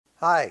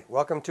Hi,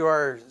 welcome to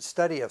our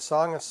study of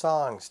Song of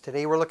Songs.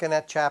 Today we're looking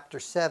at chapter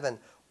 7,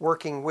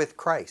 Working with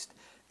Christ.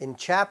 In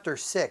chapter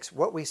 6,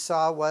 what we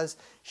saw was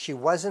she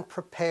wasn't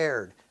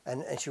prepared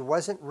and she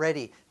wasn't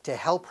ready to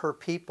help her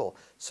people.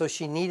 So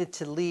she needed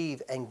to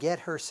leave and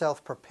get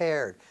herself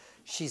prepared.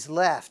 She's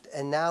left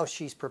and now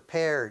she's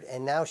prepared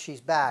and now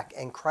she's back,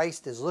 and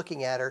Christ is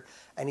looking at her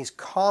and he's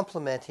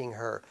complimenting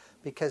her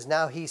because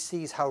now he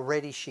sees how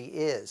ready she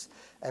is.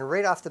 And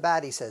right off the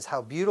bat he says,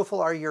 "How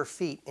beautiful are your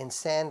feet in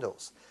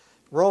sandals."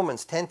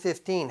 Romans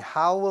 10:15,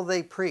 "How will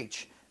they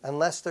preach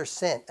unless they're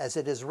sent? As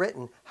it is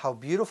written, how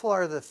beautiful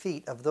are the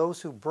feet of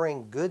those who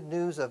bring good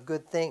news of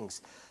good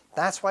things."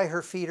 That's why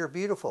her feet are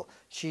beautiful.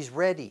 She's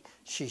ready.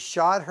 She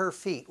shod her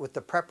feet with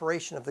the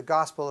preparation of the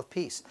gospel of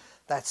peace.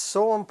 That's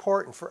so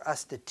important for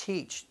us to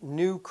teach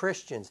new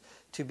Christians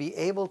to be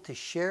able to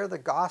share the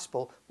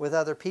gospel with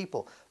other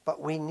people.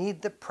 But we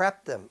need to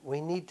prep them. We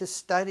need to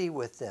study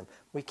with them.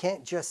 We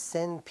can't just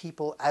send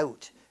people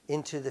out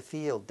into the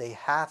field. They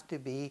have to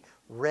be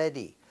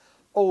ready.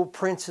 Oh,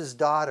 Prince's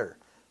daughter.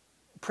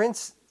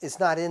 Prince is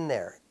not in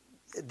there.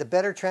 The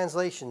better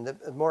translation,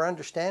 the more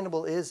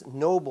understandable, is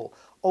noble.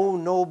 Oh,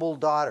 noble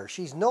daughter.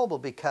 She's noble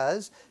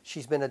because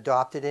she's been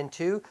adopted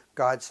into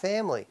God's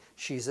family.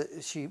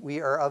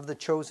 We are of the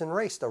chosen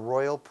race, the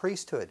royal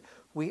priesthood.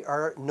 We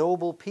are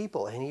noble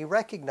people, and he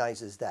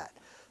recognizes that.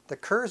 The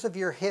curves of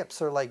your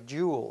hips are like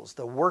jewels,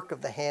 the work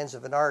of the hands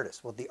of an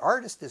artist. Well, the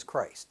artist is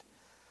Christ.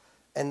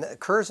 And the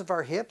curves of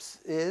our hips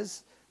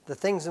is the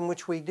things in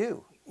which we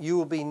do. You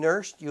will be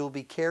nursed, you will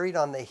be carried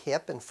on the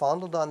hip and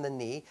fondled on the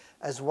knee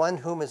as one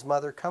whom his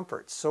mother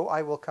comforts. So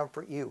I will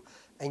comfort you,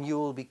 and you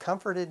will be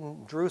comforted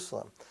in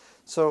Jerusalem.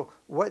 So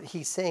what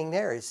he's saying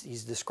there is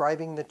he's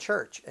describing the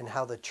church and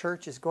how the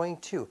church is going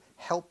to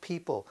help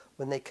people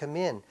when they come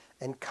in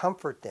and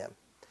comfort them.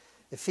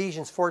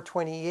 Ephesians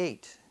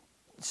 4:28,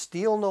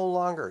 "Steal no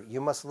longer, you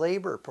must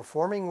labor,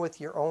 performing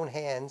with your own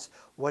hands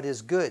what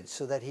is good,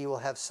 so that he will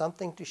have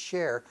something to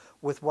share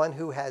with one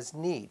who has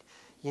need."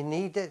 You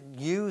need to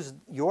use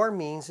your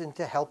means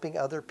into helping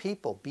other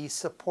people. Be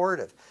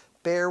supportive.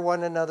 Bear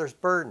one another's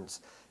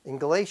burdens. In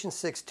Galatians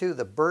 6:2,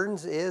 the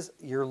burdens is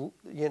your,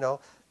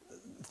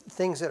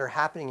 things that are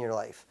happening in your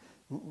life.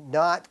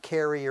 Not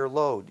carry your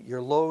load.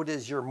 Your load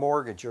is your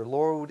mortgage. Your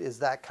load is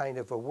that kind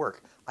of a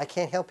work. I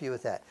can't help you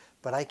with that,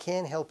 but I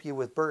can help you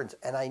with burdens.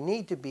 And I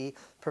need to be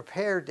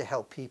prepared to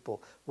help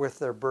people with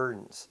their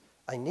burdens.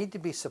 I need to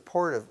be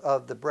supportive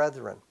of the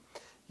brethren.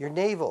 Your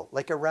navel,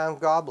 like a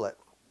round goblet.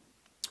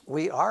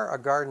 We are a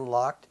garden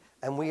locked,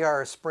 and we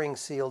are a spring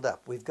sealed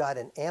up. We've got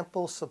an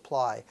ample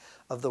supply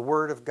of the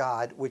word of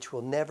God, which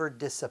will never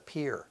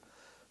disappear.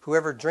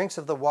 Whoever drinks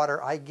of the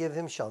water I give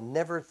him shall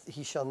never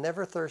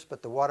thirst,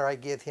 but the water I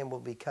give him will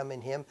become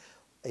in him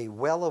a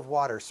well of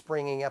water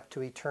springing up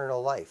to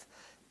eternal life,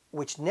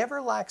 which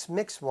never lacks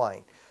mixed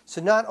wine.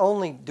 So not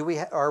only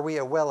are we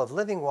a well of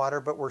living water,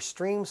 but we're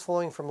streams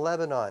flowing from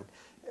Lebanon.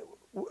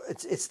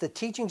 It's the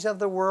teachings of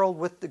the world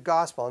with the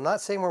gospel. I'm not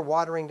saying we're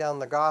watering down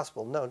the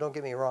gospel. No, don't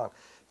get me wrong.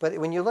 But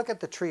when you look at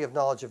the tree of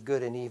knowledge of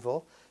good and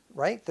evil,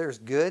 right, there's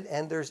good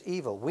and there's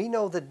evil. We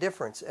know the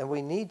difference, and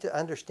we need to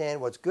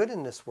understand what's good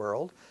in this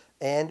world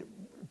and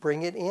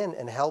bring it in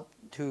and help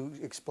to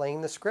explain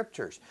the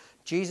scriptures.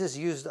 Jesus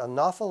used an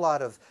awful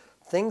lot of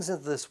things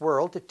of this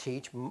world to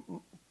teach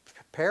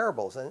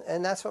parables,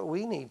 and that's what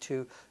we need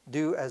to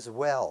do as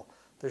well.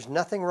 There's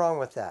nothing wrong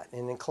with that.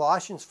 And in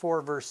Colossians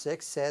 4 verse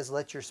 6 says,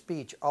 "Let your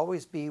speech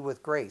always be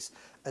with grace,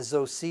 as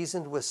though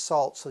seasoned with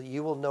salt, so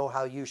you will know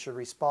how you should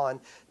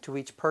respond to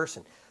each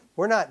person."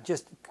 We're not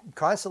just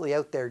constantly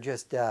out there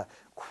just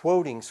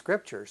quoting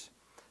scriptures,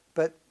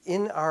 but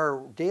in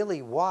our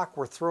daily walk,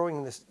 we're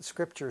throwing the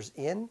scriptures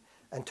in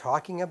and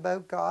talking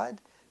about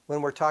God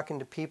when we're talking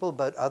to people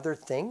about other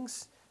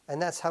things.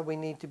 And that's how we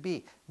need to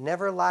be,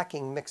 never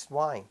lacking mixed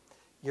wine.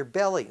 Your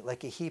belly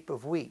like a heap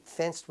of wheat,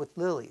 fenced with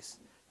lilies.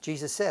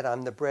 Jesus said,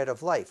 "I'm the bread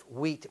of life."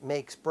 Wheat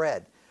makes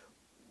bread.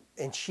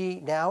 And she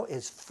now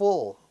is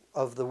full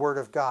of the word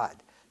of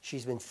God.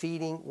 She's been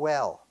feeding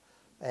well.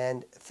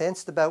 And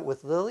fenced about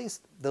with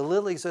lilies, the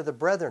lilies are the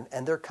brethren,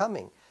 and they're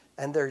coming.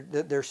 And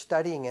they're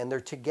studying, and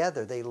they're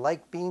together. They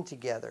like being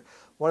together.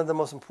 One of the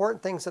most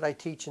important things that I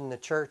teach in the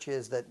church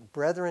is that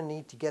brethren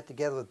need to get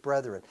together with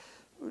brethren.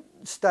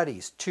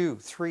 Studies, 2,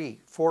 3,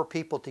 4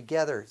 people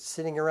together,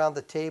 sitting around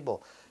the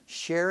table,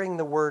 sharing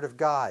the word of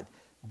God.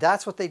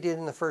 That's what they did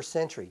in the first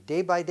century,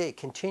 day by day,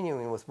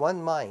 continuing with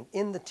one mind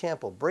in the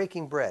temple,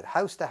 breaking bread,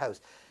 house to house,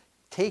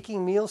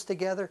 taking meals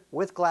together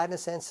with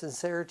gladness and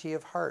sincerity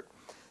of heart.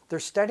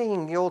 They're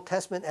studying the Old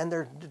Testament, and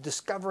they're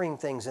discovering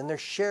things, and they're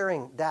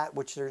sharing that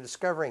which they're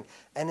discovering,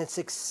 and it's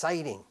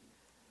exciting.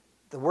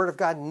 The Word of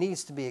God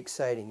needs to be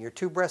exciting. Your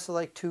two breasts are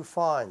like two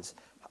fawns.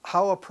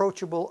 How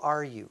approachable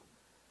are you?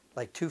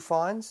 Like two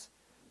fawns?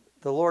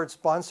 The Lord's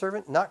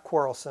bondservant, not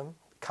quarrelsome,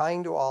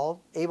 kind to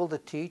all, able to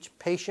teach,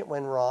 patient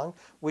when wrong,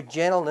 with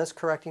gentleness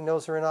correcting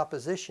those who are in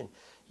opposition.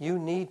 You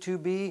need to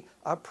be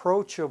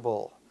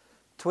approachable.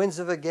 Twins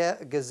of a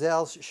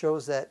gazelle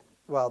shows that,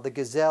 well, the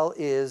gazelle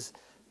is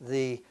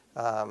the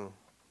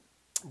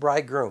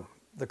bridegroom,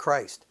 the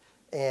Christ.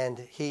 And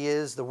he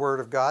is the Word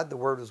of God. The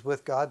Word was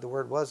with God. The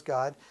Word was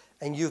God.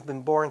 And you've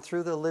been born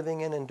through the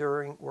living and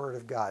enduring Word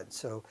of God.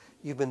 So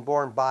you've been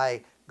born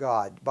by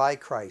God, by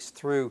Christ,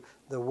 through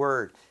the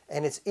Word.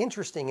 And it's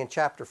interesting in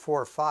chapter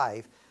 4 or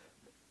 5,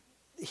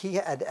 he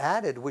had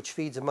added, which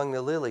feeds among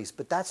the lilies,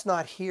 but that's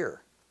not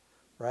here,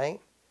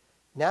 right?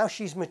 Now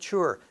she's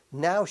mature.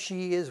 Now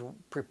she is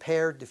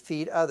prepared to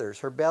feed others.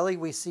 Her belly,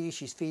 we see,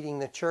 she's feeding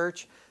the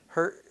church.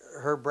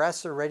 Her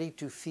breasts are ready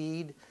to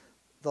feed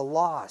the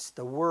lost,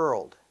 the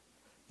world.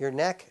 Your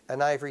neck,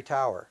 an ivory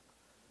tower.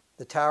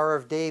 The Tower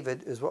of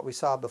David is what we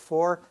saw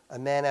before, a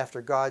man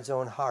after God's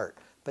own heart.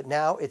 But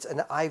now it's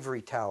an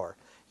ivory tower.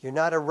 You're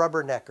not a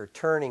rubbernecker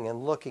turning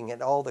and looking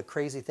at all the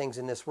crazy things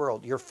in this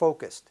world. You're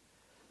focused.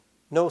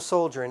 No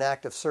soldier in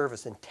active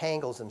service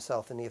entangles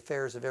himself in the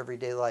affairs of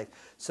everyday life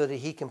so that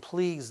he can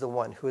please the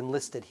one who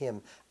enlisted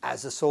him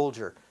as a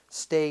soldier.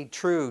 Stay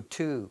true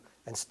to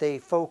and stay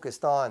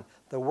focused on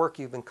the work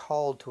you've been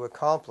called to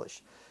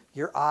accomplish.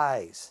 Your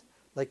eyes,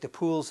 like the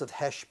pools of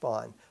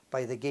Heshbon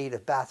by the gate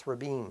of Bath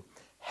Rabbim.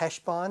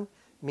 Heshbon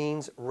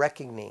means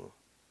reckoning,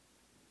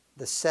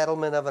 the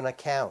settlement of an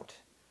account.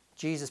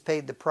 Jesus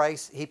paid the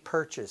price. He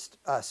purchased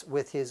us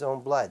with his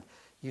own blood.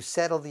 You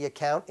settle the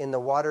account in the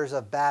waters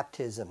of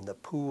baptism, the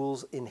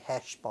pools in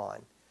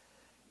Heshbon.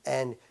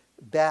 And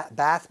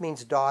Bath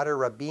means daughter,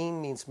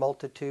 Rabbim means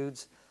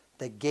multitudes,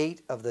 the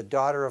gate of the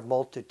daughter of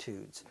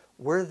multitudes.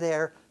 We're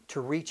there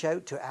to reach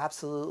out to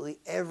absolutely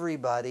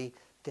everybody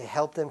to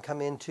help them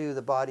come into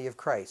the body of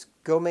Christ.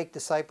 Go make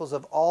disciples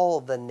of all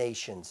the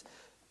nations,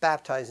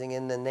 baptizing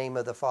in the name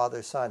of the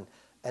Father, Son,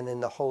 and in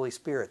the Holy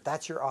Spirit.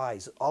 That's your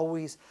eyes,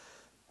 always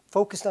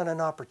focused on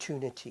an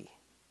opportunity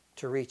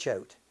to reach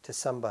out to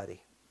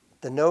somebody.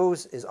 The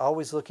nose is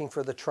always looking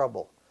for the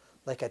trouble,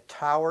 like a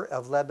tower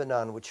of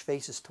Lebanon which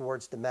faces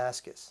towards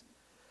Damascus.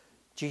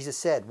 Jesus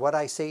said, "What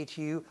I say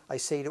to you, I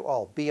say to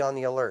all. Be on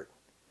the alert."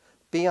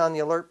 Be on the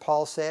alert,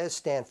 Paul says.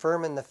 Stand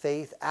firm in the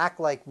faith. Act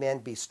like men.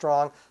 Be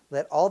strong.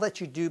 Let all that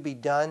you do be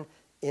done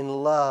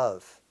in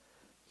love.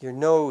 Your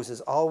nose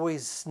is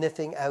always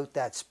sniffing out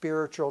that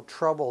spiritual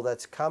trouble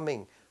that's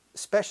coming,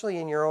 especially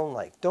in your own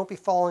life. Don't be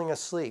falling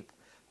asleep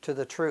to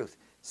the truth.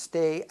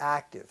 Stay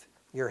active.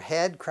 Your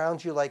head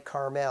crowns you like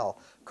Carmel.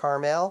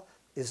 Carmel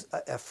is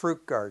a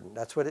fruit garden.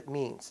 That's what it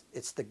means.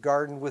 It's the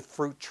garden with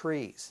fruit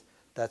trees.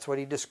 That's what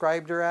he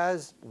described her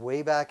as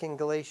way back in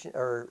Galatians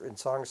or in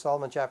Song of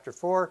Solomon chapter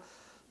 4.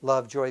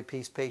 Love, joy,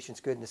 peace, patience,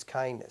 goodness,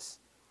 kindness.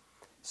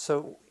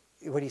 So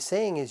what he's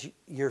saying is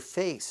your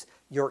face,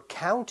 your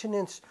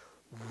countenance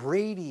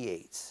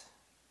radiates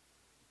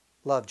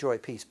love, joy,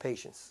 peace,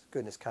 patience,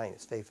 goodness,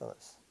 kindness,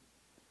 faithfulness.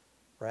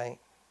 Right?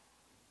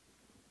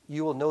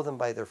 You will know them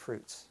by their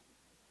fruits.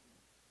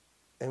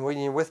 And when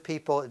you're with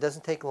people, it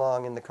doesn't take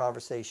long in the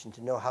conversation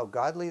to know how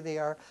godly they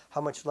are,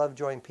 how much love,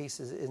 joy, and peace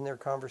is in their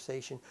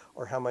conversation,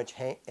 or how much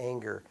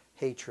anger,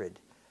 hatred,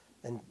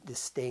 and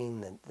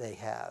disdain that they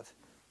have.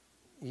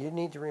 You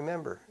need to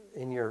remember,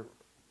 in your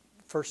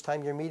first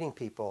time you're meeting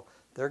people,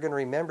 they're going to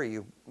remember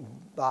you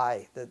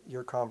by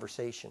your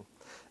conversation.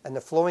 And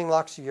the flowing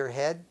locks of your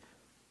head,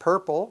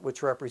 purple,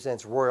 which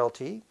represents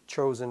royalty,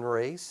 chosen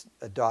race,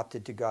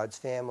 adopted to God's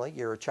family.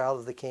 You're a child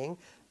of the King.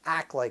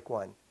 Act like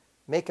one.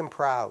 Make him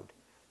proud.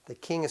 The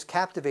King is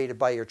captivated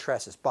by your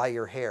tresses, by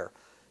your hair.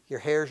 Your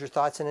hair is your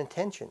thoughts and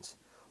intentions.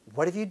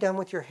 What have you done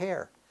with your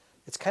hair?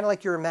 It's kind of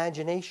like your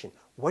imagination.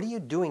 What are you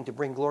doing to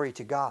bring glory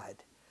to God?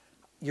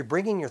 You're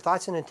bringing your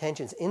thoughts and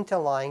intentions into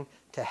line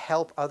to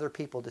help other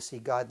people to see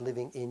God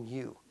living in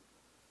you.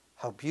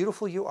 How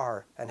beautiful you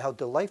are and how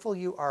delightful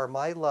you are,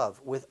 my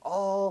love, with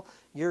all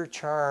your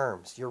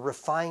charms, your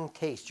refined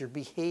taste, your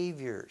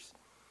behaviors.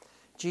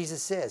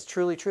 Jesus says,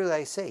 truly, truly,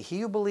 I say,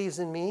 he who believes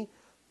in me,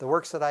 the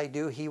works that I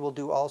do, he will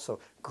do also.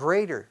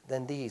 Greater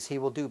than these he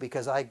will do,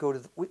 because I go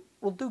to,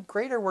 we'll do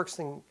greater works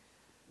than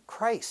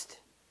Christ.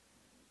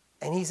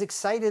 And he's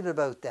excited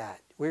about that.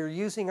 We're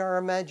using our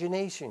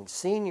imagination.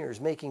 Seniors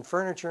making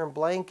furniture and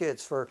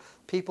blankets for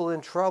people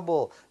in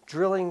trouble,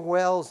 drilling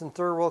wells in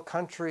third world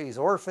countries,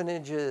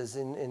 orphanages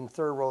in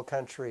third world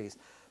countries.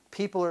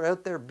 People are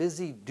out there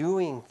busy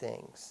doing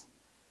things.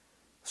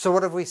 So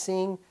what have we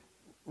seen?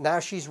 Now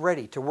she's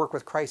ready to work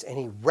with Christ, and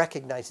he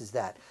recognizes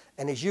that.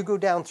 And as you go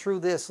down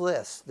through this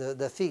list,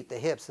 the feet, the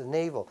hips, the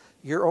navel,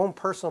 your own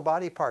personal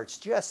body parts,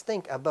 just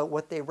think about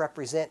what they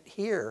represent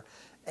here,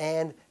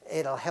 and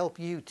it'll help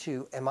you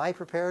to, am I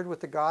prepared with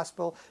the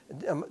gospel?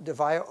 Do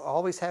I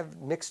always have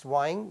mixed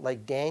wine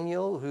like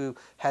Daniel, who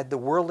had the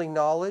worldly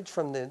knowledge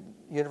from the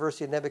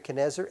University of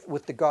Nebuchadnezzar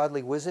with the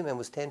godly wisdom and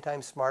was 10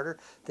 times smarter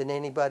than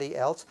anybody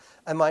else?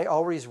 Am I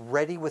always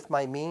ready with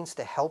my means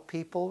to help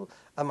people?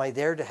 Am I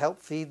there to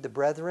help feed the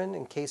brethren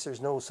in case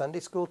there's no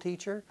Sunday school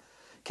teacher?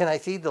 Can I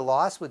feed the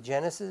lost with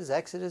Genesis,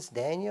 Exodus,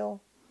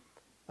 Daniel?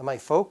 Am I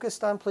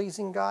focused on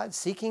pleasing God,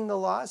 seeking the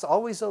lost,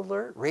 always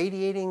alert,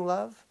 radiating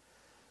love?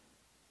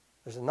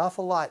 There's an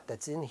awful lot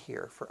that's in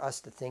here for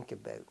us to think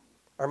about.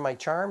 Are my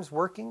charms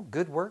working,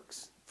 good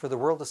works, for the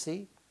world to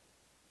see?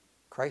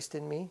 Christ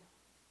in me?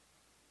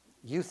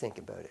 You think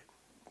about it.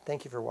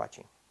 Thank you for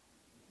watching.